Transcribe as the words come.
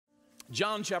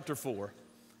John chapter 4,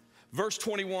 verse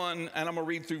 21, and I'm going to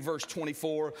read through verse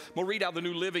 24. I'm going to read out the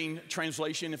New Living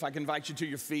Translation. If I can invite you to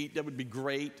your feet, that would be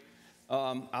great.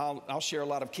 I'll share a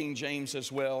lot of King James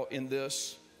as well in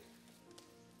this.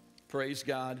 Praise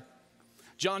God.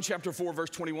 John chapter 4, verse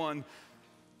 21,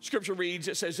 Scripture reads,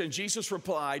 it says, and Jesus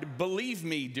replied, believe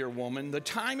me, dear woman, the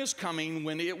time is coming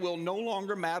when it will no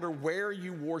longer matter where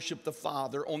you worship the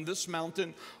Father, on this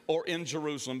mountain or in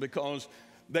Jerusalem, because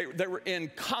they were in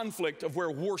conflict of where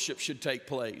worship should take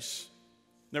place.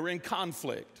 They were in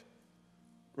conflict,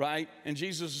 right? And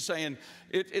Jesus is saying,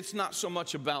 it's not so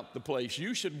much about the place.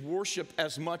 You should worship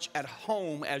as much at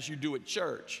home as you do at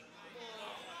church.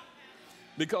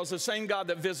 Because the same God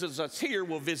that visits us here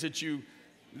will visit you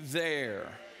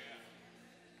there.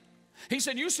 He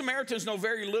said, you Samaritans know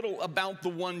very little about the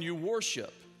one you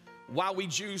worship, while we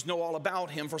Jews know all about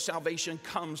him, for salvation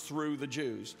comes through the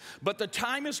Jews. But the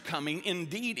time is coming,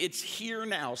 indeed it's here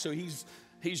now. So he's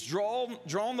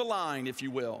drawn the line, if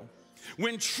you will.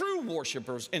 When true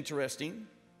worshipers, interesting,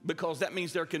 because that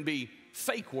means there can be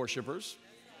fake worshipers.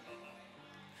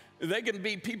 They can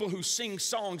be people who sing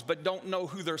songs but don't know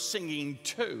who they're singing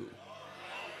to.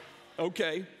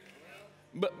 Okay.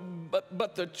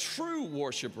 But the true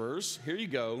worshipers, here you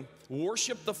go,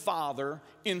 worship the Father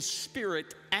in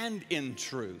spirit and in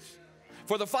truth.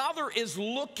 For the Father is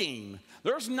looking.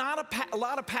 There's not a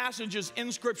lot of passages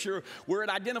in Scripture where it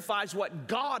identifies what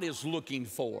God is looking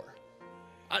for.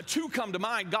 Two come to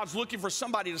mind. God's looking for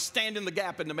somebody to stand in the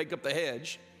gap and to make up the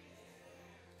hedge.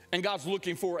 And God's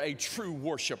looking for a true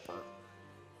worshiper.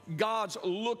 God's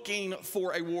looking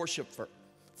for a worshiper.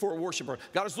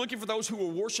 God is looking for those who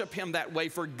will worship him that way,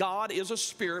 for God is a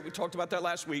spirit. We talked about that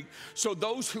last week. So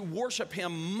those who worship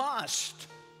him must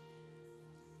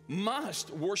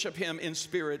worship him in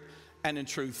spirit and in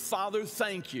truth. Father,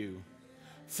 thank you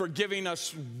for giving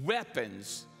us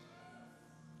weapons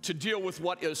to deal with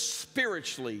what is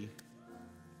spiritually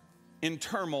in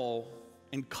turmoil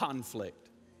and conflict.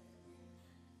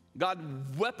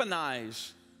 God,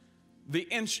 weaponize the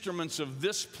instruments of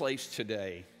this place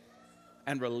today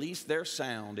and release their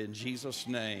sound in Jesus'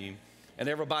 name. And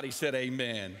everybody said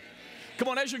amen. Come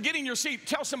on, as you're getting your seat,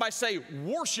 tell somebody, say,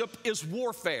 worship is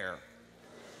warfare.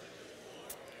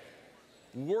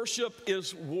 Worship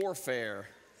is warfare.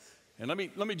 And let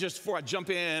me just, before I jump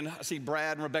in, I see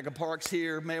Brad and Rebecca Parks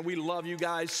here. Man, we love you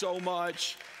guys so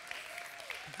much.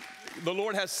 The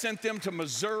Lord has sent them to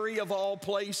Missouri of all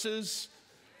places.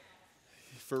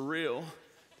 For real.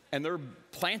 And they're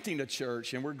planting a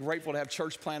church, and we're grateful to have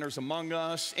church planters among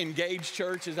us. Engaged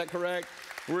Church, is that correct?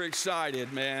 We're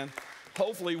excited, man.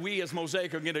 Hopefully we as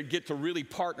Mosaic are going to get to really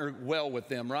partner well with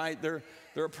them, right? They're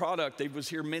a product. They was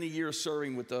here many years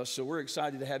serving with us, so we're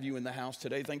excited to have you in the house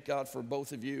today. Thank God for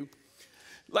both of you.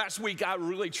 Last week, I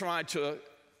really tried to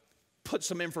put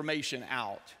some information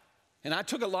out. And I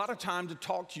took a lot of time to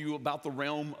talk to you about the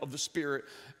realm of the Spirit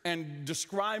and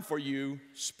describe for you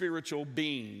spiritual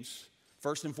beings.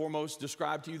 First and foremost,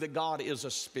 describe to you that God is a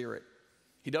spirit.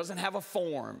 He doesn't have a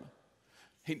form.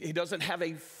 He doesn't have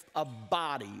a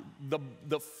body.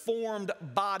 The formed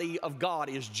body of God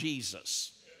is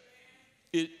Jesus.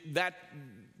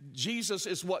 Jesus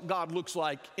is what God looks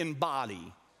like in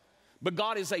body. But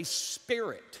God is a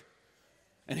spirit.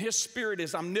 And his spirit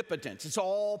is omnipotent. It's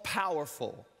all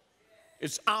powerful.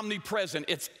 It's omnipresent.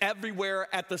 It's everywhere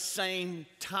at the same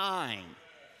time.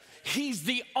 He's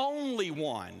the only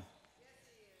one.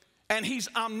 And he's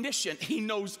omniscient. He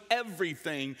knows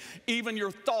everything, even your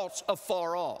thoughts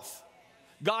afar off.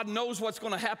 God knows what's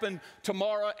going to happen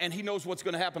tomorrow, and he knows what's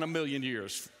going to happen 1,000,000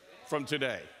 years from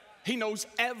today. He knows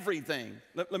everything.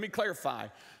 Let me clarify.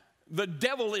 The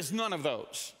devil is none of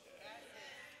those.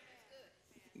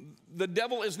 The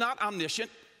devil is not omniscient.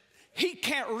 He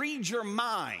can't read your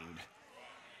mind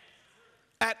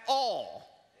at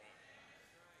all.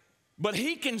 But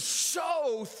he can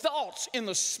sow thoughts in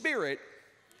the spirit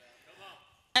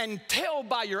and tell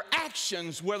by your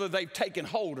actions whether they've taken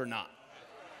hold or not.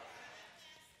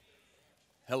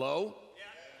 Hello?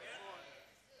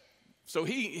 So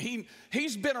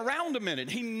he's been around a minute.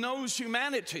 He knows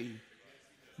humanity.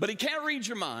 But he can't read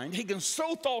your mind. He can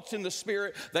sow thoughts in the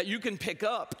spirit that you can pick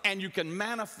up and you can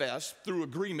manifest through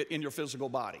agreement in your physical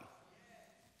body.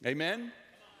 Amen?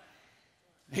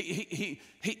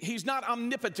 He's not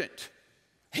omnipotent.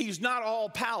 He's not all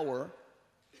power.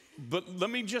 But let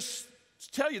me just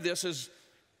tell you this, as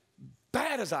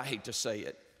bad as I hate to say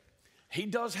it, he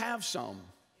does have some.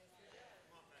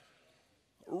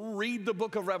 Read the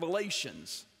book of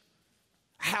Revelations,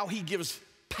 how he gives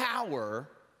power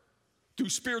through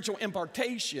spiritual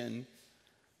impartation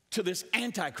to this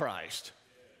Antichrist.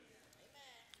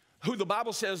 who the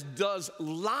Bible says does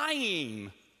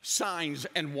lying signs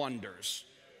and wonders,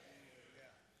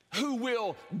 who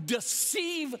will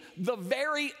deceive the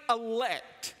very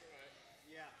elect.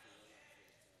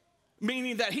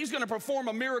 Meaning that he's going to perform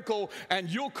a miracle and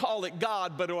you'll call it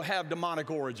God, but it'll have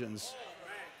demonic origins.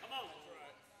 Come on.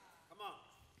 Come on.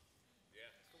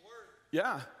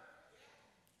 Yeah.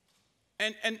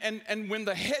 And when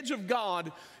the hedge of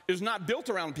God is not built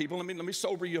around people, let me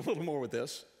sober you a little more with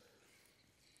this.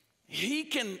 He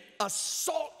can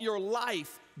assault your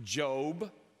life, Job,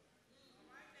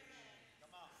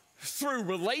 through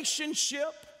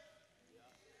relationship.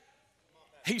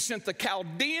 He sent the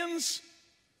Chaldeans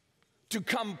to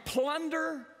come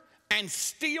plunder and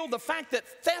steal. The fact that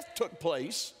theft took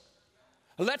place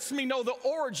lets me know the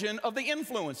origin of the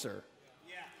influencer.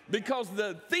 Because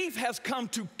the thief has come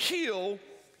to kill,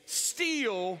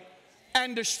 steal,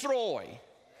 and destroy.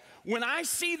 When I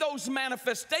see those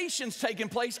manifestations taking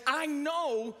place, I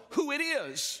know who it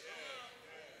is.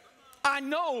 I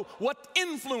know what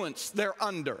influence they're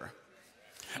under.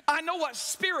 I know what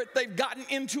spirit they've gotten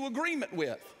into agreement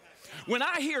with. When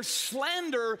I hear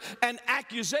slander and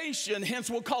accusation, hence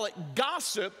we'll call it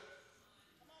gossip,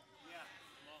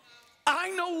 I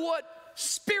know what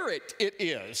spirit it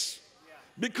is.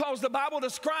 Because the Bible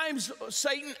describes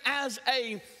Satan as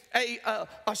a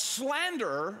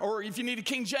slanderer, or if you need a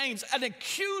King James, an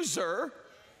accuser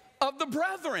of the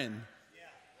brethren.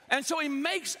 And so he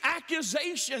makes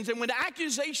accusations, and when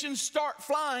accusations start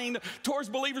flying towards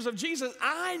believers of Jesus,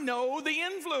 I know the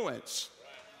influence.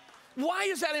 Why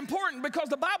is that important? Because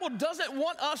the Bible doesn't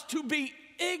want us to be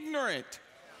ignorant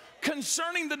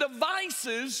concerning the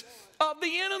devices of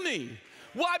the enemy.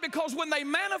 Why? Because when they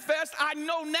manifest, I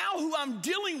know now who I'm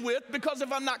dealing with, because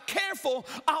if I'm not careful,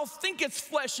 I'll think it's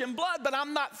flesh and blood, but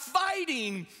I'm not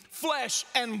fighting flesh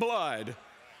and blood.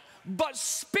 But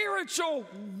spiritual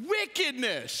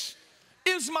wickedness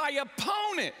is my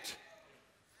opponent.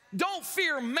 Don't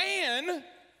fear man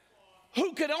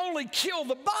who could only kill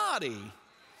the body.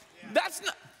 That's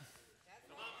not,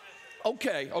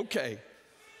 okay.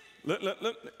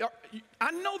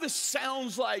 I know this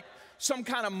sounds like some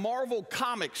kind of Marvel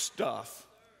comic stuff.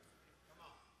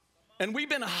 And we've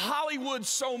been Hollywood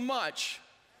so much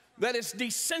that it's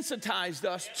desensitized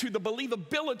us to the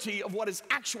believability of what is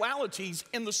actualities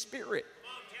in the spirit.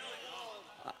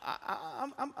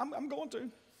 I'm going to.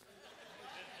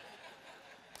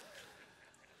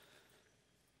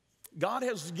 God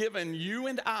has given you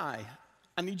and I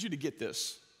need you to get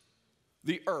this,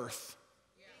 the earth.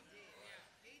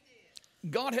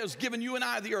 God has given you and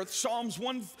I the earth. Psalms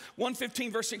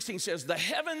 115 verse 16 says, the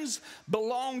heavens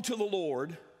belong to the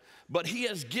Lord, but he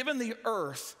has given the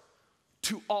earth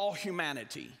to all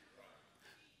humanity.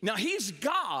 Now he's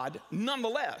God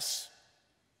nonetheless,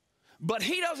 but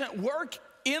he doesn't work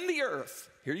in the earth,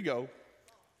 here you go,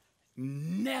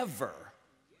 never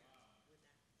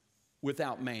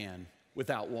without man,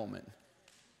 without woman.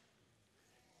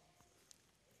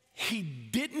 He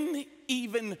didn't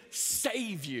even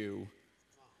save you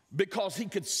because he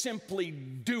could simply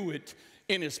do it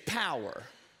in his power.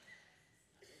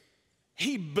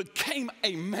 He became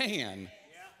a man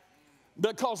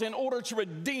because in order to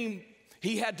redeem,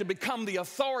 he had to become the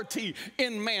authority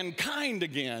in mankind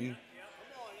again.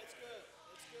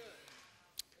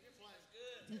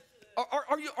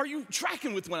 Are you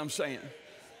tracking with what I'm saying?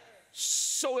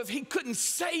 So if he couldn't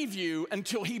save you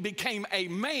until he became a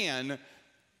man,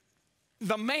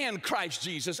 the man Christ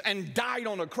Jesus, and died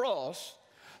on a cross,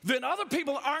 then other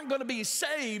people aren't going to be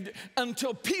saved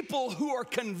until people who are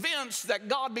convinced that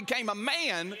God became a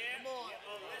man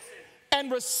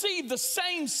and received the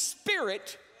same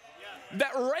spirit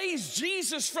that raised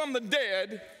Jesus from the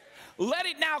dead, let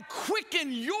it now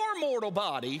quicken your mortal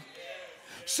body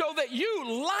so that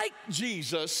you, like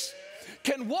Jesus,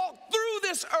 can walk through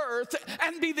this earth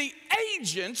and be the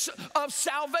agents of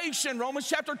salvation. Romans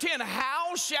chapter 10,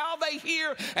 how shall they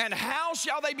hear and how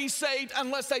shall they be saved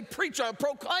unless they preach? A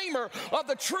proclaimer of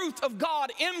the truth of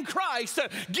God in Christ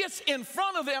gets in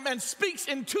front of them and speaks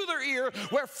into their ear,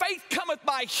 where faith cometh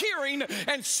by hearing,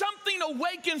 and something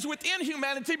awakens within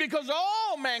humanity because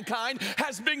all mankind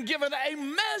has been given a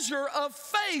measure of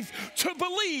faith to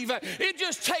believe. It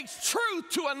just takes truth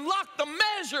to unlock the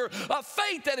measure of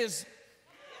faith that is.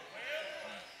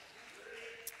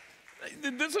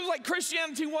 This is like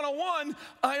Christianity 101.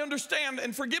 I understand,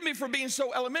 and forgive me for being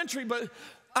so elementary, but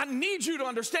I need you to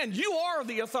understand you are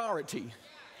the authority.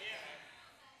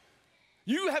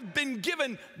 You have been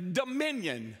given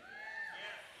dominion,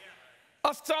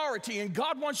 authority, and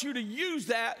God wants you to use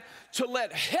that to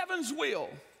let heaven's will,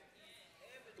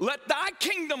 let thy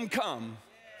kingdom come,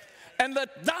 and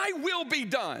that thy will be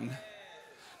done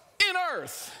in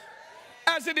earth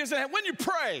as it is in heaven. When you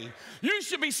pray, you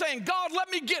should be saying, God, let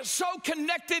me get so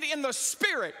connected in the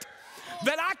spirit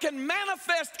that I can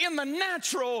manifest in the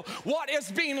natural what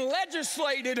is being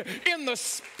legislated in the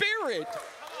spirit.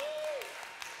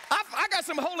 I got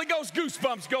some Holy Ghost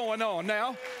goosebumps going on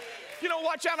now. You know,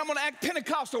 watch out, I'm going to act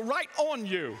Pentecostal right on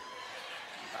you.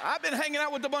 I've been hanging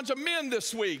out with a bunch of men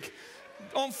this week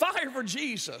on fire for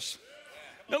Jesus.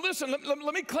 Now listen,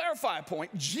 let me clarify a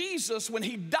point. Jesus, when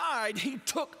he died, he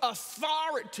took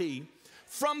authority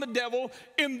from the devil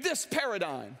in this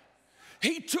paradigm.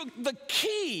 He took the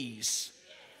keys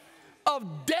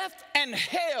of death and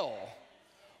hell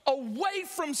away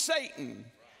from Satan.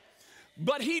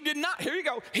 But he did not, here you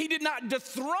go, he did not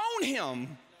dethrone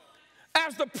him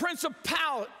as the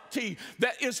principality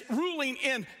that is ruling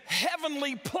in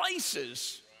heavenly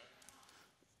places.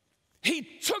 He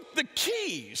took the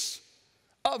keys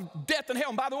of death and hell.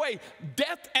 And by the way,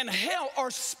 death and hell are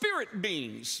spirit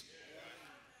beings.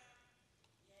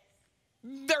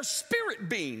 They're spirit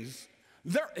beings.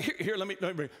 They're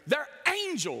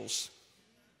angels.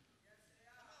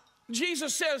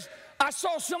 Jesus says, I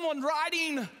saw someone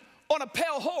riding on a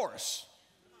pale horse,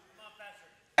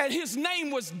 and his name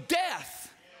was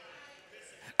Death,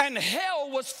 and hell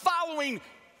was following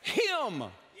him.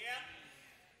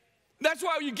 That's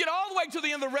why you get all the way to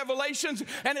the end of the Revelations,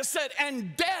 and it said,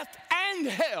 and death and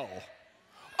hell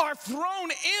are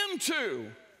thrown into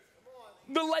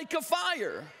the lake of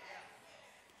fire.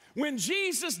 When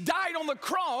Jesus died on the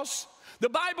cross, the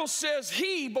Bible says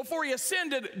he, before he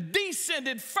ascended,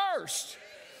 descended first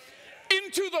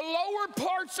into the lower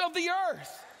parts of the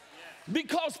earth.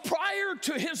 Because prior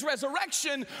to his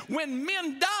resurrection, when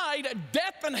men died,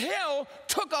 death and hell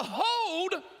took a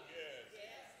hold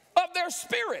of their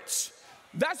spirits.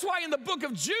 That's why in the book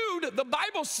of Jude, the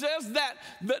Bible says that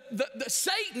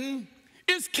Satan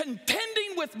is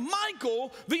contending with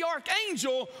Michael, the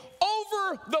archangel,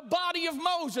 over the body of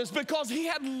Moses because he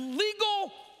had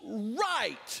legal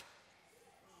right.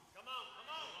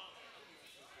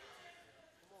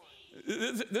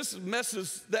 This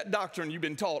messes that doctrine you've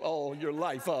been taught all your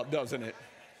life up, doesn't it?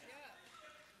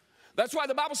 That's why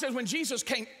the Bible says when Jesus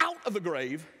came out of the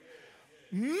grave,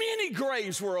 many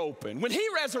graves were open. When he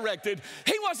resurrected,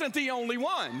 he wasn't the only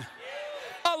one.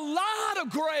 A lot of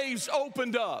graves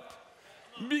opened up.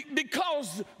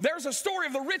 Because there's a story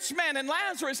of the rich man and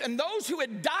Lazarus, and those who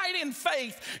had died in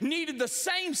faith needed the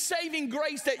same saving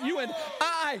grace that you and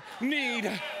I need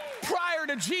prior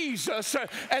to Jesus.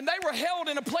 And they were held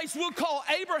in a place we'll call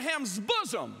Abraham's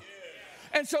bosom.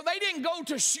 And so they didn't go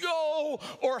to Sheol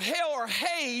or hell or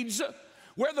Hades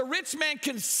where the rich man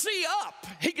can see up.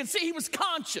 He can see, he was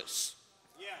conscious.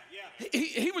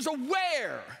 He was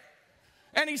aware.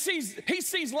 And he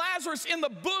sees Lazarus in the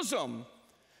bosom.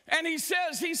 And he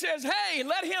says, hey,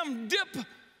 let him dip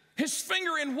his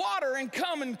finger in water and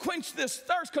come and quench this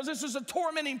thirst, because this is a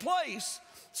tormenting place.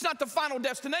 It's not the final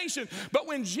destination. But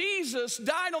when Jesus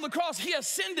died on the cross, he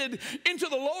ascended into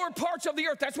the lower parts of the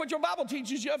earth. That's what your Bible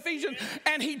teaches you, Ephesians.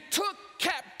 And he took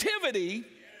captivity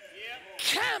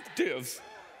captive.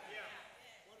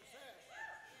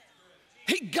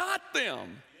 He got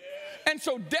them. And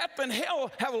so death and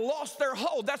hell have lost their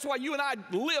hold. That's why you and I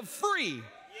live free.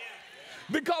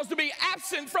 Because to be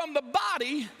absent from the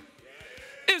body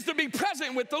is to be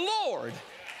present with the Lord.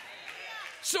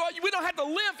 So we don't have to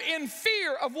live in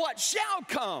fear of what shall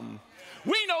come.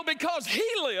 We know because he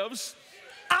lives,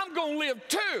 I'm going to live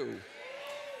too.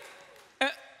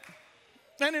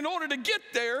 And in order to get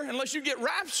there, unless you get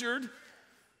raptured,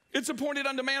 it's appointed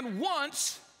unto man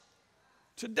once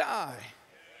to die.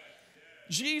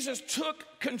 Jesus took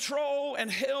control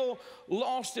and hell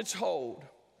lost its hold.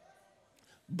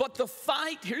 But the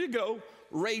fight, here you go,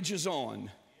 rages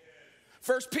on.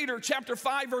 1 Peter chapter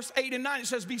 5, verse 8 and 9, it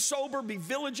says, be sober, be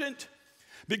vigilant,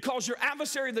 because your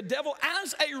adversary, the devil,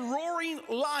 as a roaring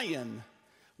lion,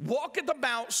 walketh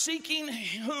about, seeking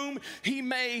whom he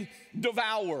may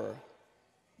devour.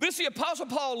 This is the Apostle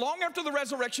Paul, long after the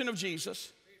resurrection of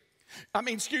Jesus. I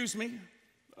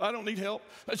don't need help.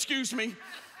 Excuse me.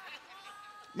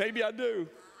 Maybe I do.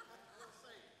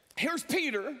 Here's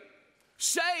Peter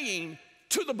saying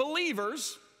to the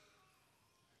believers,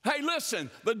 hey, listen,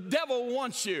 the devil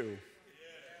wants you.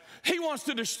 He wants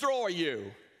to destroy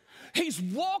you. He's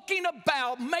walking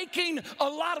about making a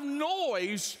lot of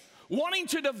noise, wanting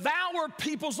to devour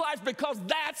people's lives because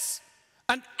that's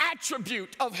an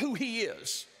attribute of who he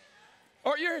is.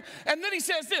 And then he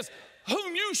says this,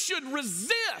 whom you should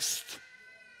resist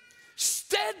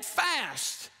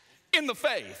steadfast in the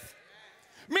faith.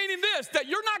 Meaning this, that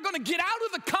you're not going to get out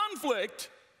of the conflict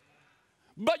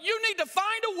But you need to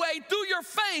find a way through your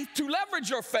faith to leverage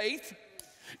your faith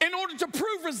in order to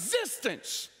prove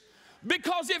resistance.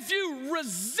 Because if you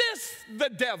resist the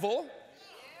devil,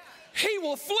 he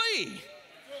will flee.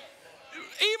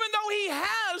 Even though he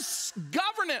has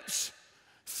governance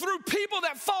through people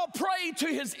that fall prey to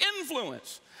his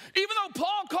influence. Even though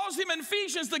Paul calls him in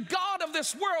Ephesians the God of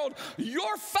this world,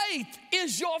 your faith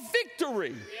is your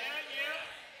victory.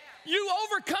 You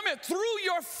overcome it through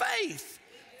your faith.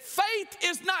 Faith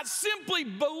is not simply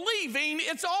believing,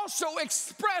 it's also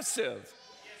expressive.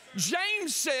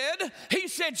 James said, he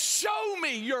said, show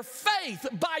me your faith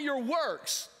by your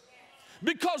works.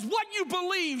 Because what you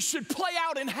believe should play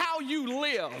out in how you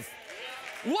live.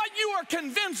 What you are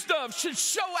convinced of should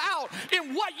show out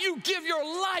in what you give your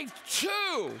life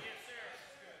to.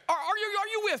 Are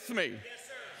you with me?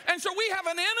 And so we have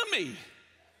an enemy.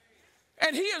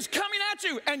 And he is coming at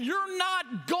you. And you're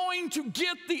not going to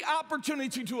get the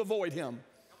opportunity to avoid him.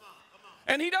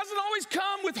 And he doesn't always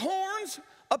come with horns,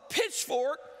 a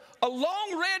pitchfork, a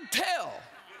long red tail.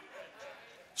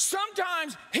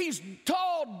 Sometimes he's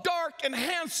tall, dark, and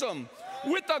handsome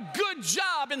with a good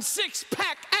job and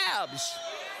six-pack abs.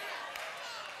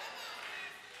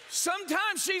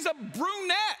 Sometimes she's a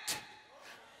brunette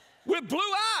with blue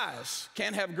eyes.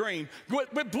 Can't have green.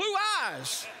 With blue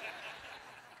eyes.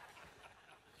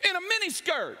 In a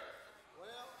miniskirt.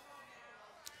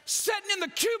 Sitting in the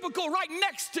cubicle right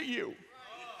next to you.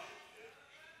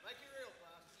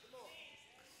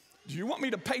 Do you want me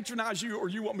to patronize you or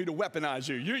you want me to weaponize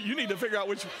you? You need to figure out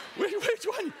which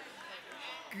one.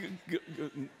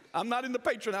 I'm not in the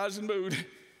patronizing mood.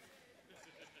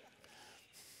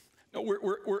 No,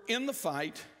 we're in the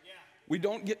fight. We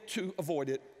don't get to avoid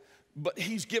it, but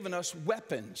he's given us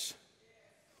weapons.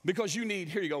 Because you need,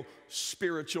 here you go,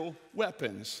 spiritual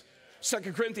weapons.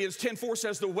 2 Corinthians 10:4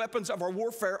 says the weapons of our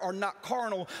warfare are not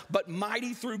carnal, but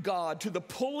mighty through God to the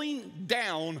pulling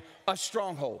down of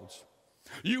strongholds.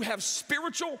 You have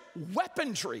spiritual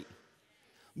weaponry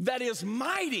that is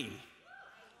mighty,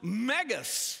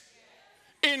 megas,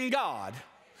 in God.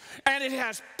 And it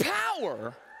has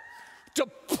power to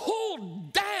pull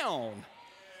down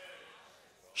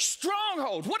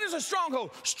strongholds. What is a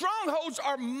stronghold? Strongholds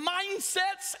are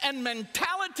mindsets and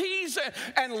mentalities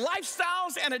and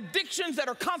lifestyles and addictions that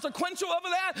are consequential of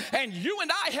that. And you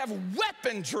and I have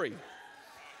weaponry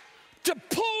to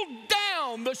pull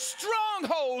down the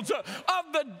strongholds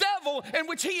of the devil in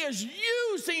which he is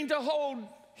using to hold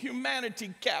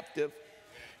humanity captive.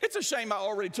 It's a shame I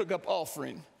already took up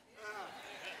offering.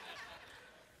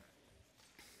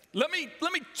 Let me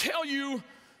tell you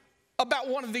about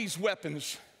one of these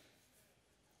weapons.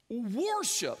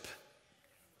 Worship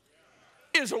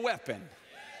is a weapon.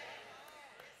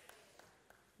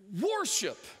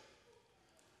 Worship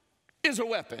is a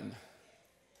weapon.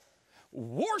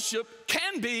 Worship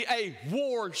can be a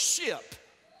warship.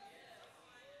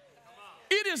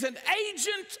 It is an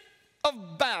agent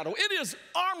of battle. It is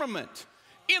armament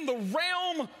in the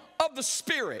realm of the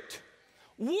spirit.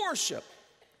 Worship.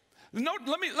 No,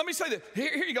 let me say this.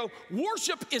 Here you go.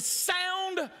 Worship is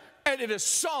sound and it is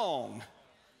song.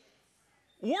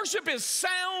 Worship is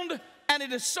sound and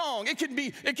it is song.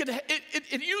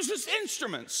 It uses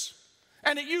instruments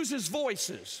and it uses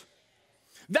voices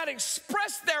that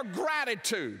express their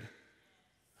gratitude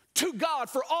to God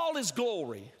for all his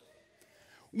glory.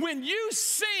 When you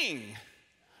sing,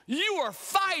 you are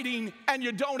fighting and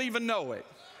you don't even know it.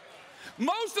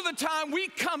 Most of the time we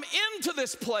come into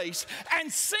this place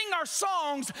and sing our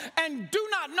songs and do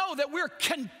not know that we're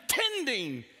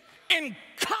contending in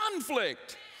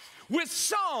conflict with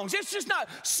songs. It's just not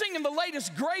singing the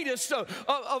latest, greatest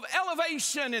of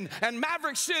Elevation and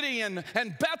Maverick City and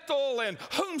Bethel and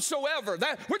whomsoever.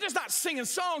 We're just not singing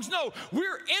songs. No,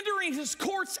 we're entering his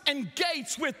courts and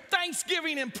gates with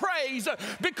thanksgiving and praise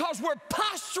because we're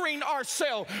posturing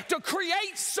ourselves to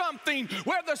create something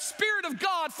where the Spirit of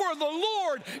God for the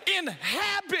Lord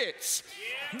inhabits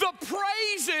the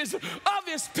praises of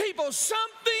his people.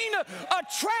 Something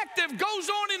attractive goes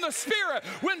on in the Spirit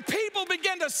when people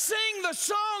begin to sing the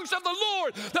songs of the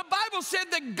Lord. The Bible said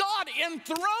that God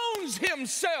enthrones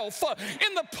himself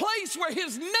in the place where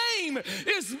his name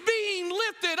is being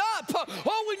lifted up.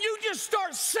 Oh, when you just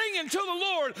start singing to the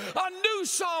Lord a new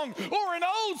song or an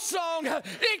old song,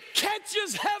 it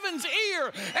catches heaven's ear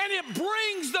and it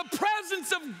brings the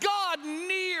presence of God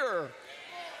near.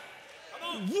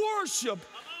 Worship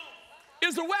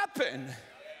is a weapon.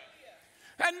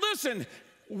 And listen,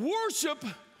 worship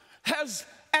has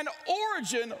an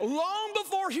origin long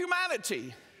before humanity.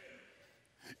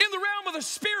 In the realm of the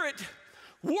Spirit,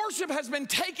 worship has been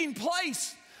taking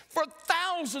place for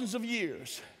thousands of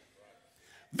years.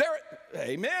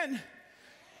 Amen.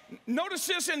 Notice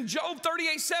this in Job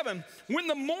 38:7. When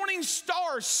the morning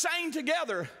stars sang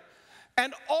together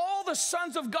and all the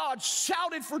sons of God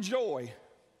shouted for joy.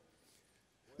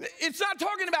 It's not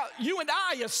talking about you and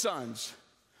I as sons.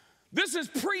 This is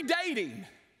predating.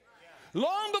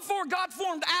 Long before God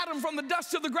formed Adam from the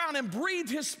dust of the ground and breathed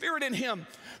his spirit in him,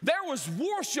 there was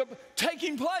worship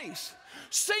taking place.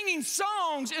 Singing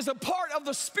songs is a part of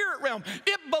the spirit realm.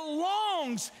 It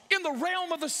belongs in the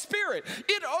realm of the spirit.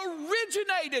 It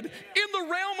originated in the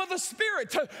realm of the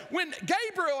spirit. When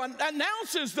Gabriel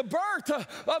announces the birth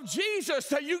of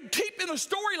Jesus, you keep in the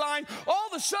storyline, all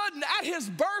of a sudden at his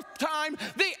birth time,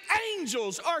 the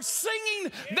angels are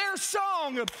singing their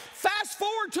song. Fast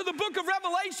forward to the book of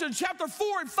Revelation, chapter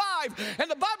 4 and 5, and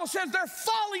the Bible says they're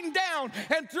falling down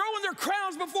and throwing their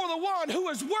crowns before the one who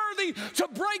is worthy to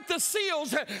break the seals.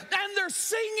 And they're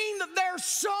singing their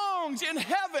songs in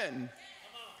heaven.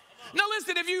 Now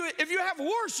listen, if you have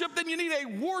worship, then you need a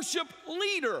worship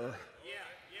leader.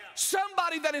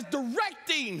 Somebody that is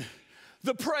directing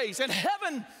the praise. And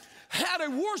heaven had a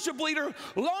worship leader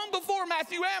long before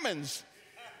Matthew Ammons.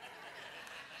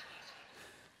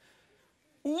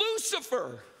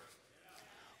 Lucifer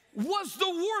was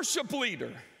the worship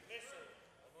leader.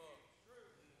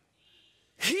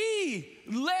 He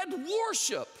led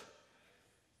worship.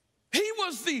 He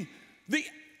was the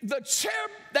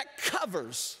cherub that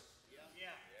covers.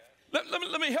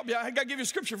 Let me help you. I got to give you a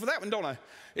scripture for that one, don't I?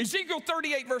 Ezekiel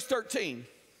 38, verse 13.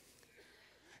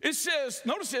 It says,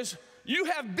 notice this, you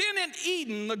have been in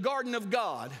Eden, the garden of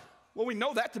God. Well, we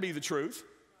know that to be the truth.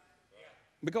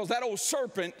 Because that old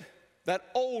serpent,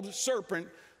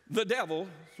 the devil,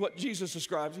 is what Jesus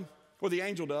describes him, or the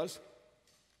angel does.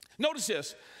 Notice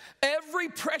this, every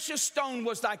precious stone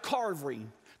was thy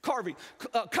covering,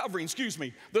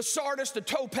 the sardis, the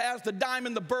topaz, the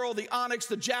diamond, the beryl, the onyx,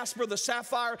 the jasper, the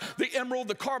sapphire, the emerald,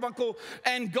 the carbuncle,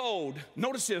 and gold.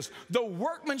 Notice this, the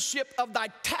workmanship of thy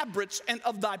tabrets and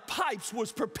of thy pipes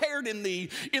was prepared in thee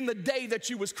in the day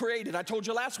that you was created. I told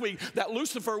you last week that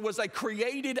Lucifer was a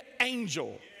created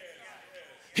angel.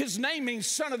 His name means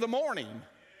son of the morning.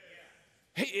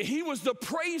 He was the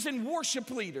praise and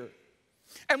worship leader.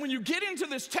 And when you get into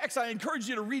this text, I encourage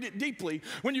you to read it deeply.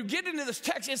 When you get into this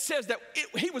text, it says that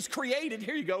he was created,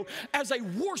 here you go, as a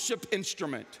worship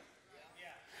instrument.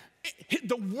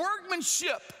 The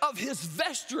workmanship of his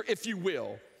vesture, if you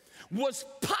will, was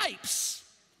pipes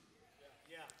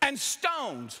and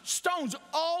stones. Stones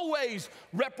always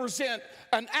represent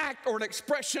an act or an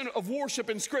expression of worship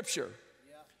in Scripture.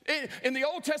 In the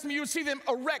Old Testament, you would see them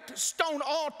erect stone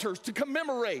altars to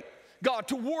commemorate God,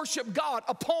 to worship God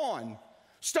upon.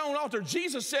 Stone altar.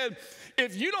 Jesus said,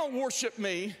 if you don't worship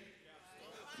me,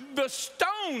 the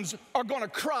stones are going to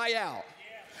cry out.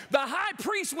 The high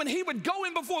priest, when he would go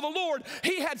in before the Lord,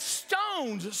 he had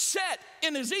stones set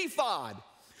in his ephod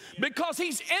because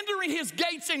he's entering his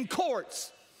gates and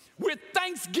courts with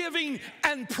thanksgiving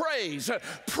and praise.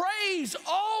 Praise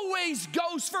always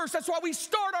goes first. That's why we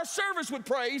start our service with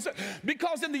praise,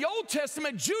 because in the Old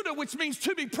Testament, Judah, which means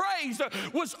to be praised,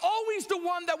 was always the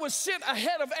one that was sent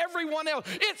ahead of everyone else.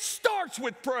 It starts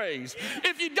with praise.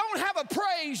 If you don't have a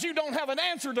praise, you don't have an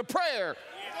answer to prayer.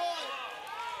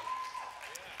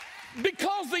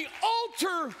 Because the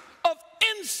altar of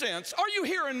incense, are you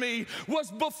hearing me, was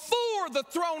before the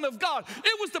throne of God.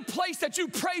 It was the place that you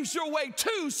praise your way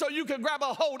to so you could grab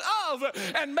a hold of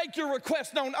and make your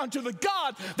request known unto the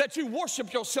God that you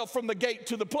worship yourself from the gate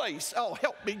to the place. Oh,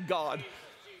 help me, God.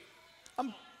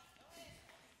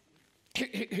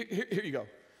 Here you go.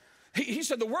 He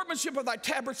said, the workmanship of thy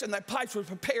tabrets and thy pipes was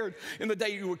prepared in the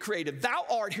day you were created. Thou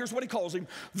art, here's what he calls him,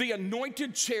 the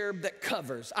anointed cherub that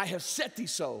covers. I have set thee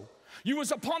so. You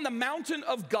was upon the mountain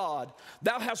of God.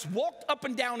 Thou hast walked up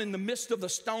and down in the midst of the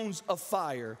stones of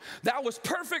fire. Thou was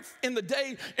perfect in the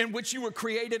day in which you were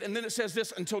created. And then it says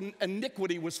this, until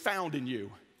iniquity was found in you.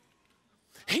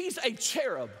 He's a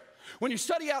cherub. When you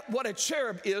study out what a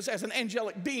cherub is as an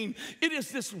angelic being, it is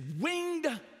this winged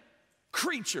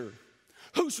creature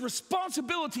whose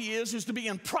responsibility is to be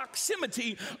in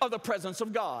proximity of the presence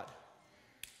of God.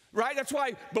 Right? That's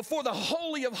why before the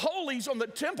Holy of Holies on the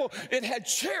temple, it had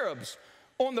cherubs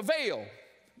on the veil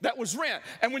that was rent.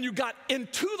 And when you got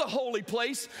into the holy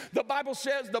place, the Bible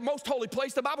says, the most holy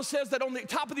place, the Bible says that on the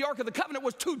top of the Ark of the Covenant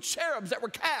was two cherubs that were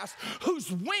cast, whose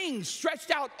wings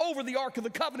stretched out over the Ark of the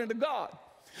Covenant of God.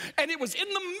 And it was in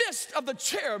the midst of the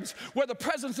cherubs where the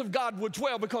presence of God would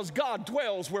dwell, because God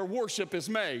dwells where worship is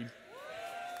made.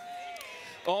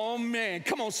 Oh, man.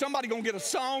 Come on. Somebody going to get a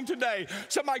song today.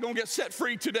 Somebody going to get set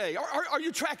free today. Are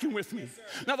you tracking with me?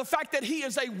 Yes, now, the fact that he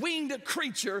is a winged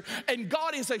creature and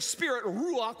God is a spirit,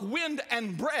 ruach, wind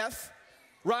and breath,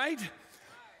 right?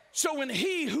 So when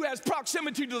he who has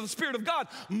proximity to the Spirit of God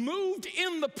moved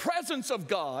in the presence of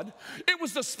God, it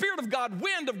was the Spirit of God,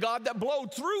 wind of God, that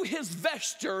blowed through his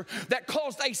vesture that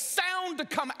caused a sound to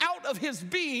come out of his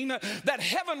being that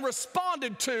heaven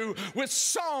responded to with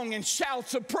song and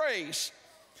shouts of praise.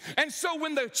 And so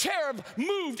when the cherub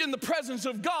moved in the presence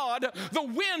of God, the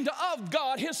wind of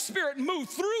God, his spirit moved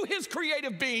through his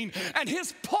creative being, and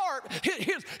his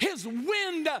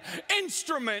wind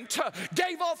instrument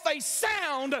gave off a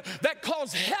sound that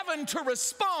caused heaven to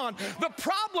respond. The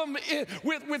problem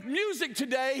with music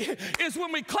today is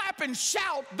when we clap and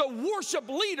shout, the worship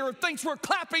leader thinks we're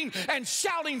clapping and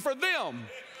shouting for them.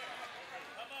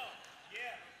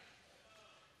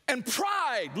 And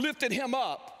pride lifted him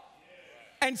up.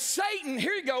 And Satan,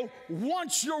 here you go,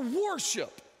 wants your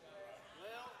worship.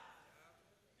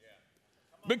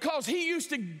 Because he used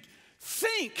to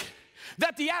think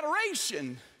that the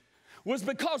adoration was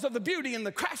because of the beauty and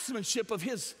the craftsmanship of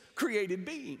his created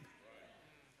being.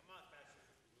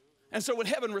 And so when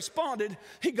heaven responded,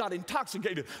 he got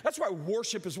intoxicated. That's why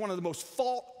worship is one of the most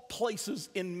fought places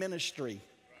in ministry.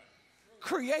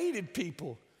 Created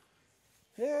people.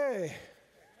 Hey.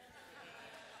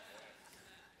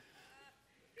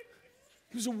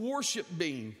 He was a worship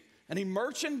being, and he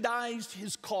merchandised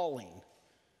his calling.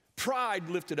 Pride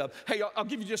lifted up. Hey, I'll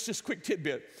give you just this quick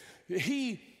tidbit.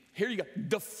 He, here you go,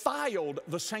 defiled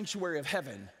the sanctuary of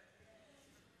heaven.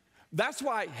 That's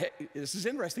why, hey, this is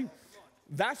interesting.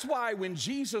 That's why when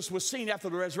Jesus was seen after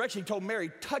the resurrection, he told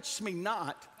Mary, touch me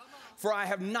not, for I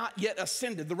have not yet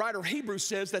ascended. The writer of Hebrews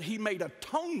says that he made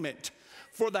atonement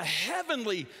for the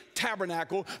heavenly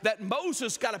tabernacle that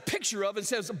Moses got a picture of and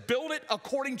says, build it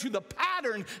according to the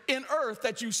pattern in earth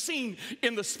that you've seen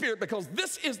in the spirit, because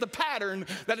this is the pattern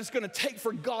that it's going to take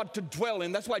for God to dwell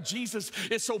in. That's why Jesus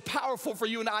is so powerful for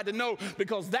you and I to know,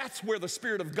 because that's where the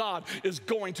Spirit of God is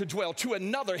going to dwell. To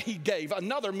another he gave.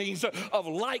 Another means of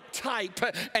like type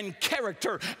and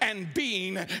character and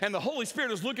being. And the Holy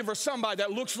Spirit is looking for somebody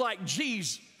that looks like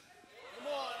Jesus.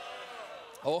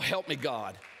 Oh, help me,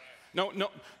 God. No,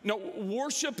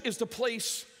 worship is the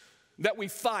place that we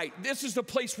fight. This is the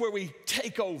place where we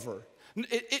take over.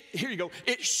 Here you go.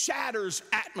 It shatters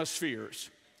atmospheres.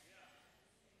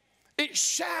 It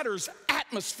shatters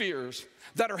atmospheres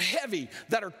that are heavy,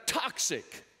 that are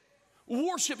toxic.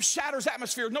 Worship shatters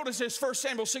atmospheres. Notice this, 1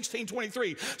 Samuel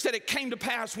 16:23 said it came to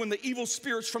pass when the evil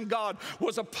spirits from God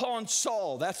was upon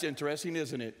Saul. That's interesting,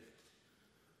 isn't it?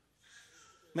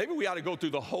 Maybe we ought to go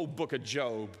through the whole book of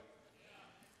Job.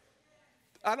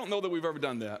 I don't know that we've ever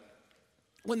done that.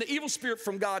 When the evil spirit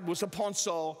from God was upon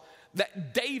Saul,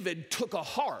 that David took a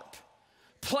harp,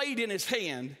 played in his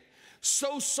hand,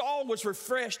 so Saul was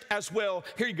refreshed as well.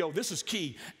 Here you go, this is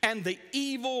key. And the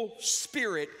evil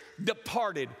spirit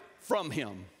departed from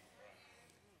him.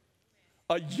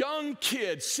 A young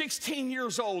kid, 16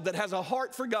 years old, that has a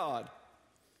heart for God,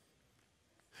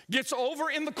 gets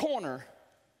over in the corner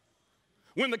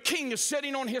when the king is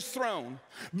sitting on his throne,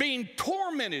 being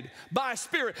tormented by a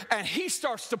spirit, and he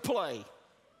starts to play.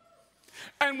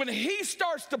 And when he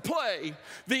starts to play,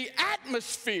 the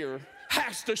atmosphere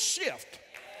has to shift.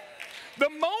 The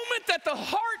moment that the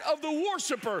heart of the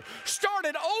worshiper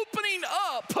started opening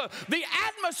up, the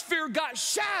atmosphere got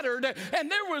shattered,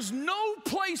 and there was no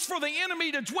place for the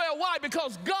enemy to dwell. Why?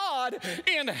 Because God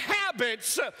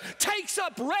inhabits, takes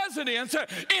up residence,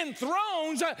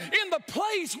 enthrones in the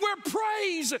place where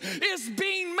praise is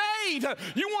being made.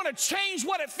 You want to change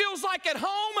what it feels like at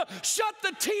home? Shut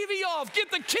the TV off.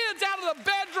 Get the kids out of the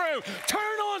bedroom.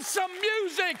 Turn on some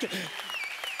music.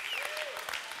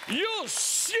 You'll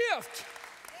shift.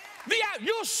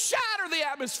 You'll shatter the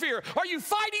atmosphere. Are you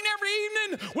fighting every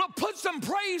evening? Well, put some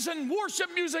praise and worship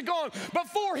music on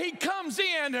before he comes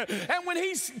in. And when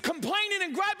he's complaining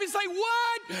and griping, say,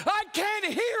 what? I can't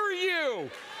hear you.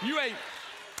 You ain't.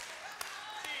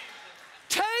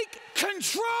 Take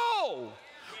control.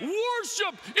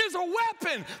 Worship is a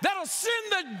weapon that'll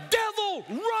send the devil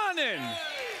running.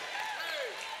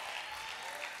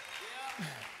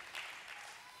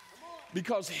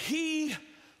 Because he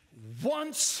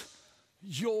wants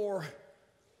your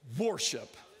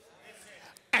worship.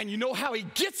 And you know how he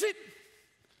gets it?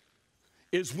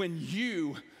 Is when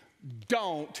you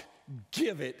don't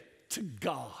give it to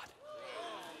God.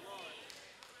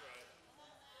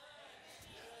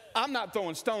 I'm not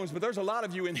throwing stones, but there's a lot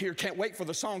of you in here can't wait for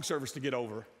the song service to get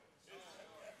over.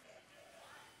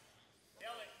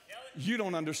 You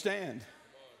don't understand.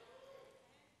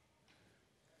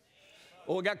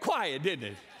 Oh, it got quiet,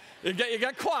 didn't it? It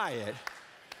got quiet.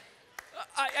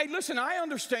 Hey, listen, I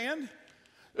understand,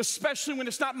 especially when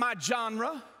it's not my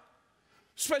genre,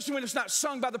 especially when it's not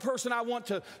sung by the person I want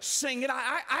to sing it.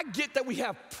 I get that we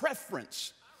have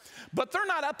preference, but they're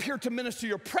not up here to minister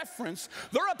your preference.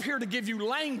 They're up here to give you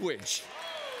language.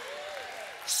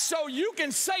 So you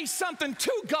can say something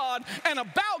to God and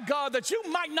about God that you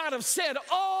might not have said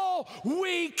all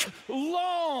week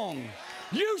long.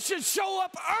 You should show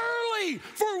up early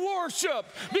for worship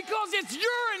because it's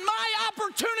your and my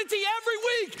opportunity every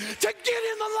week to get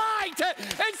in the light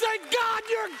and say, God,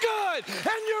 you're good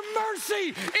and your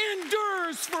mercy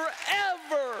endures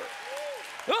forever.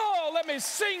 Oh, let me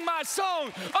sing my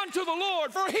song unto the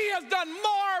Lord, for he has done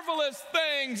marvelous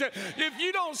things. If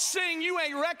you don't sing, you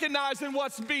ain't recognizing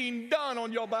what's being done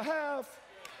on your behalf.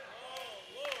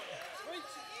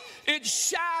 It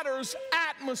shatters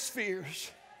atmospheres.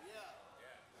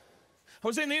 I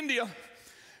was in India,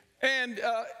 and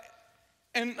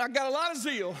I got a lot of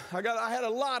zeal. I had a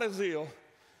lot of zeal.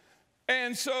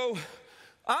 And so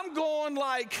I'm going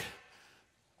like,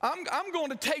 I'm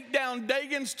going to take down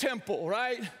Dagon's temple,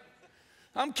 right?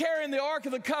 I'm carrying the Ark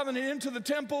of the Covenant into the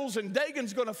temples, and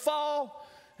Dagon's going to fall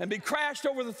and be crashed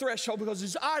over the threshold because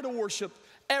there's idol worship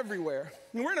everywhere.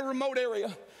 And we're in a remote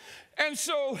area. And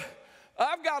so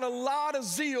I've got a lot of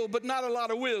zeal, but not a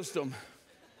lot of wisdom.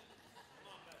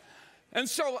 And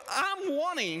so I'm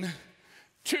wanting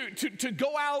to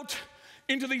go out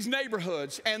into these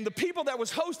neighborhoods. And the people that was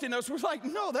hosting us was like,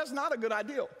 no, that's not a good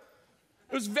idea.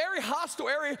 It was a very hostile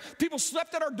area. People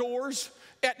slept at our doors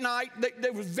at night. They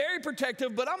were very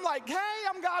protective. But I'm like, hey,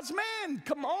 I'm God's man.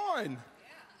 Come on.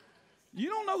 You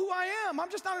don't know who I am.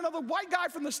 I'm just not another white guy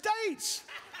from the States.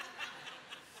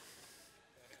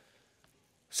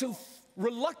 So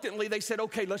reluctantly, they said,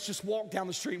 okay, let's just walk down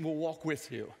the street and we'll walk with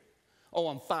you. Oh,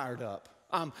 I'm fired up.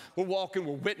 We're walking,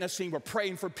 we're witnessing, we're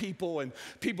praying for people, and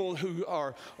people who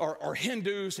are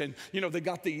Hindus, and you know, they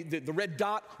got the red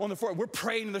dot on the forehead. We're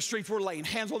praying in the streets, we're laying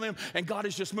hands on them, and God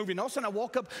is just moving. All of a sudden I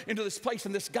walk up into this place,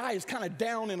 and this guy is kind of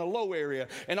down in a low area,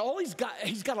 and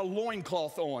he's got a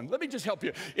loincloth on. Let me just help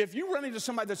you. If you run into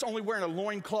somebody that's only wearing a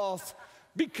loincloth,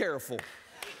 be careful.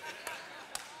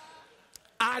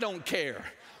 I don't care.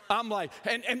 I'm like,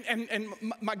 and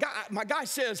my guy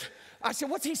says, I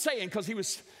said, what's he saying? Because he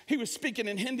was speaking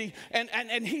in Hindi,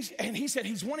 and he said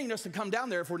he's wanting us to come down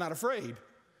there if we're not afraid.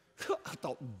 I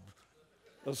thought,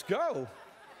 let's go.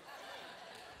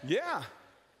 Yeah.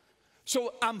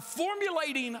 So I'm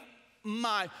formulating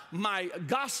my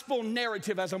gospel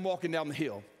narrative as I'm walking down the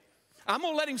hill. I'm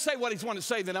going to let him say what he's wanting to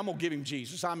say, then I'm going to give him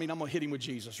Jesus. I'm going to hit him with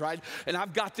Jesus, right? And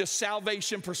I've got this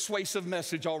salvation persuasive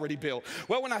message already built.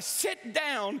 Well, when I sit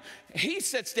down, he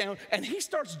sits down, and he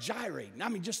starts gyrating.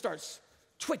 Just starts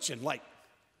twitching,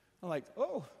 I'm like,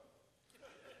 oh.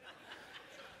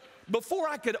 Before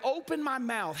I could open my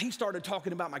mouth, he started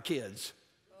talking about my kids.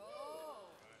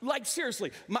 Like,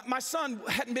 seriously, my son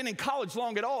hadn't been in college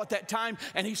long at all at that time,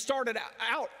 and he started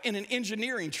out in an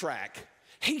engineering track.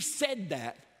 He said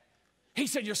that. He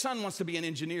said, your son wants to be an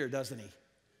engineer, doesn't he?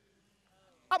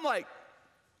 I'm like,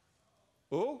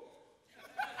 oh.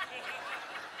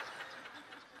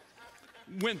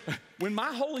 When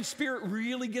my Holy Spirit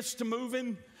really gets to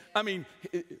moving,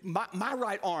 my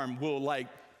right arm will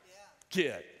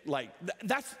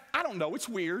that's, I don't know, it's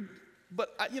weird,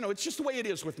 but it's just the way it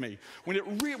is with me.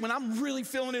 When I'm really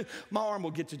feeling it, my arm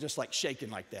will get to just shaking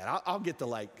like that. I'll get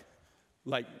to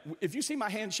if you see my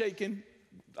hand shaking,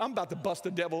 I'm about to bust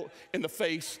the devil in the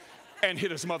face and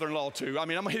hit his mother-in-law too. I'm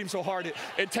gonna hit him so hard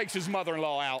it takes his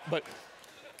mother-in-law out. But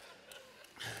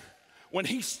when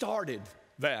he started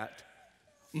that,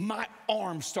 my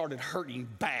arm started hurting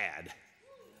bad.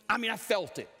 I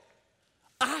felt it.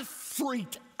 I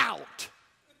freaked out.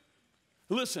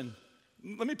 Listen,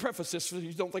 let me preface this so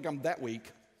you don't think I'm that weak.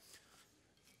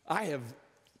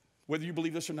 Whether you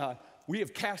believe this or not, we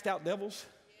have cast out devils.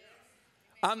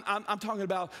 I'm talking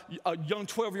about a young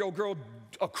 12-year-old girl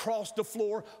across the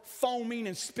floor, foaming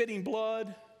and spitting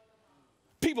blood.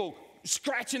 People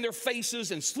scratching their faces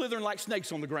and slithering like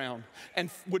snakes on the ground, and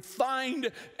would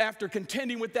find, after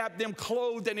contending with that, them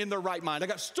clothed and in their right mind. I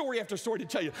got story after story to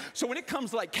tell you. So when it comes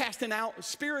to casting out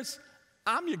spirits,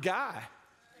 I'm your guy.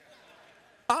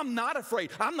 I'm not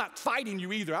afraid. I'm not fighting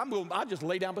you either. I'll just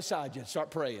lay down beside you and start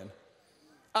praying.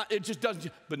 It just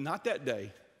doesn't, but not that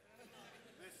day.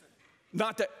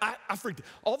 Not that, I freaked.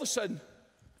 All of a sudden,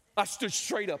 I stood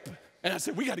straight up and I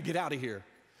said, we got to get out of here.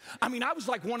 I was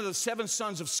like one of the 7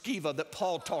 sons of Sceva that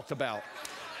Paul talked about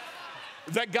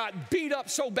that got beat up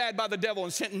so bad by the devil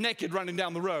and sent naked running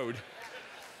down the road.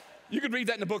 You can read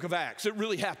that in the book of Acts. It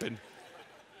really happened.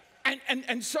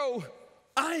 And so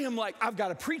I am like, I've got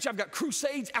to preach, I've got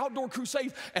crusades, outdoor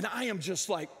crusades, and I am just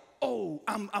like, oh,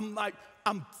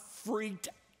 I'm freaked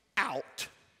out.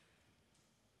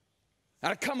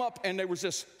 And I come up, and there was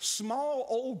this small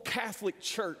old Catholic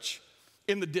church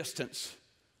in the distance,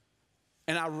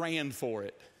 and I ran for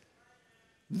it.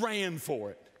 Ran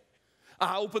for it.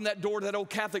 I opened that door to that old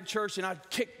Catholic church, and I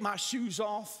kicked my shoes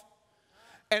off.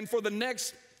 And for the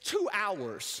next 2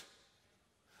 hours,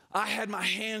 I had my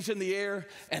hands in the air,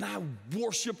 and I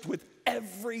worshiped with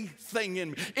everything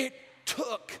in me. It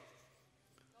took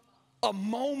a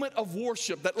moment of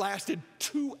worship that lasted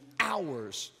 2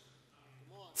 hours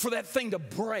for that thing to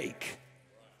break.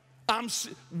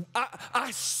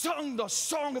 I sung the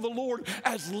song of the Lord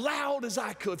as loud as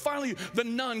I could. Finally, the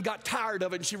nun got tired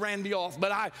of it, and she ran me off.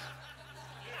 But I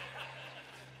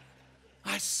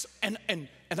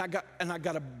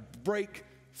got a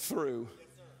breakthrough.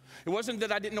 It wasn't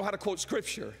that I didn't know how to quote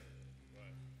scripture,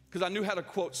 because I knew how to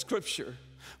quote scripture,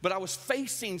 but I was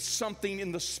facing something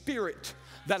in the spirit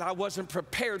that I wasn't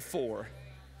prepared for,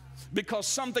 because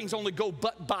some things only go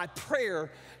but by prayer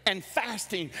and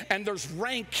fasting, and there's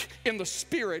rank in the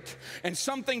spirit, and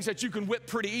some things that you can whip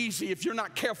pretty easy. If you're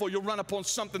not careful, you'll run up on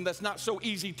something that's not so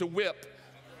easy to whip.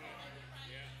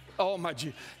 Oh my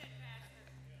God.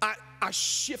 I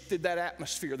shifted that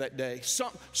atmosphere that day.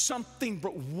 Something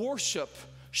but worship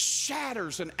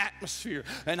shatters an atmosphere,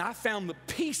 and I found the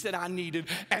peace that I needed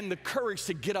and the courage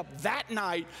to get up that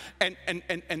night and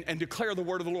declare the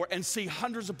word of the Lord and see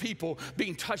hundreds of people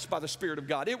being touched by the Spirit of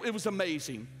God. It was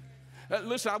amazing.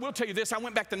 Listen, I will tell you this. I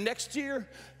went back the next year,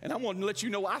 and I want to let you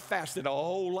know I fasted a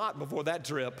whole lot before that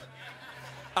trip.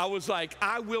 I was like,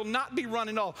 I will not be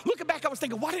running off. Looking back, I was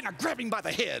thinking, why didn't I grab him by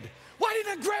the head? Why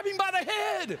didn't I grab him by the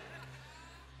head?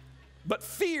 But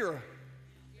fear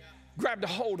grabbed a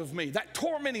hold of me, that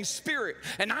tormenting spirit,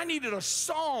 and I needed a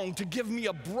song to give me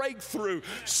a breakthrough.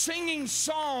 Singing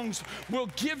songs will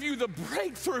give you the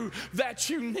breakthrough that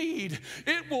you need.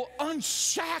 It will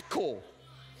unshackle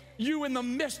you in the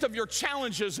midst of your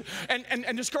challenges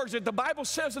and discouragement. The Bible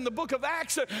says in the book of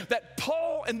Acts that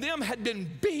Paul and them had been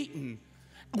beaten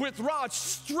with rods,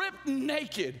 stripped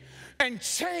naked, and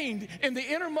chained in the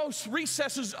innermost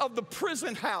recesses of the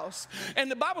prison house.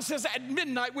 And the Bible says at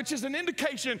midnight, which is an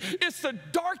indication it's the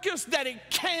darkest that it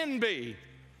can be.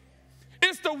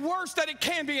 It's the worst that it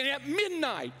can be. And at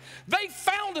midnight, they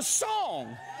found a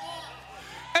song.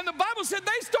 And the Bible said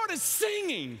they started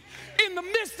singing in the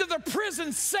midst of the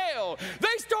prison cell.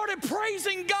 They started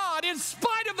praising God in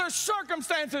spite of their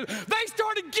circumstances. They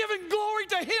started giving glory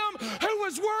to Him who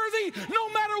was worthy no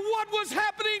matter what was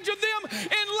happening to them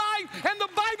in life. And the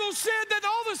Bible said that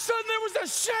all of a sudden there was a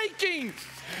shaking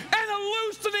and a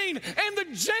loosening, and the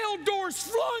jail doors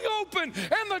flung open,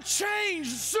 and the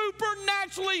chains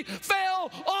supernaturally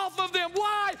fell off of them.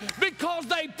 Why? Because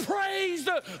they praised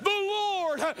the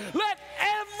Lord. Let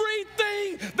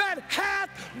everything that hath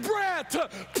breath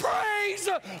praise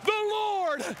the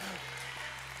Lord.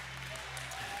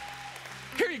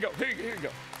 Here you go. Here you go.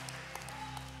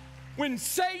 When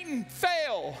Satan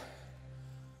fell,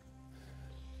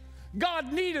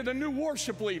 God needed a new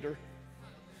worship leader.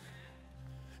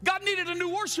 God needed a new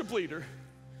worship leader.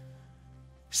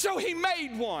 So He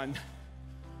made one.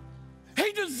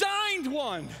 He designed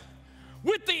one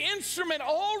with the instrument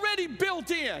already built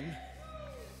in.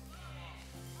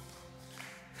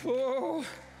 Oh.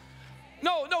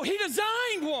 No, He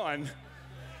designed one.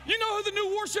 You know who the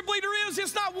new worship leader is?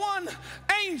 It's not one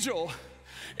angel.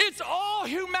 It's all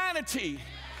humanity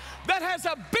that has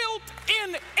a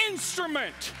built-in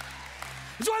instrument.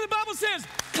 That's why the Bible says,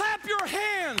 clap your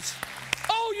hands,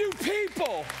 oh you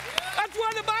people. That's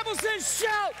why the Bible says,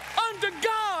 shout unto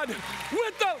God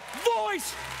with the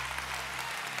voice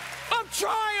of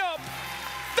triumph.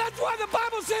 That's why the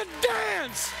Bible says,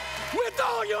 dance with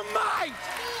all your might.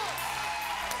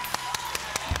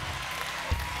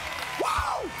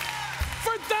 Woo!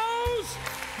 For those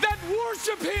that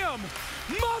worship Him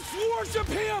must worship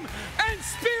Him in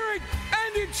spirit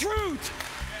and in truth.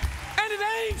 And an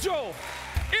angel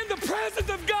in the presence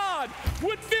of God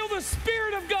would feel the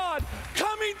Spirit of God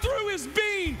coming through his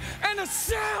being, and a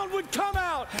sound would come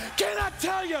out. Can I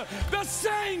tell you, the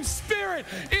same Spirit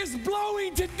is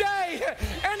blowing today,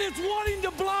 and it's wanting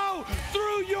to blow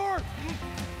through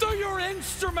your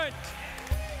instrument.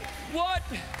 What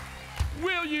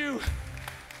will you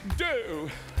do?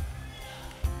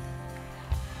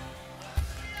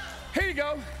 Here you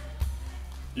go.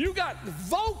 You got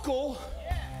vocal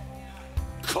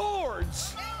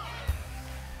chords.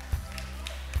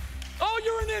 Oh,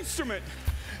 you're an instrument.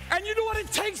 And you know what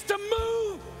it takes to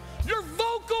move your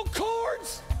vocal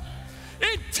cords?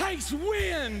 It takes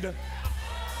wind.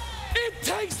 It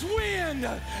takes wind.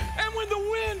 And when the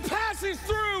wind passes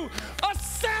through, a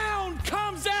sound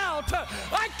comes out.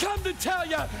 I come to tell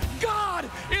you, God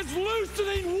is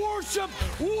loosening worship,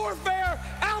 warfare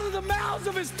out of the mouths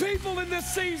of his people in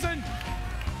this season.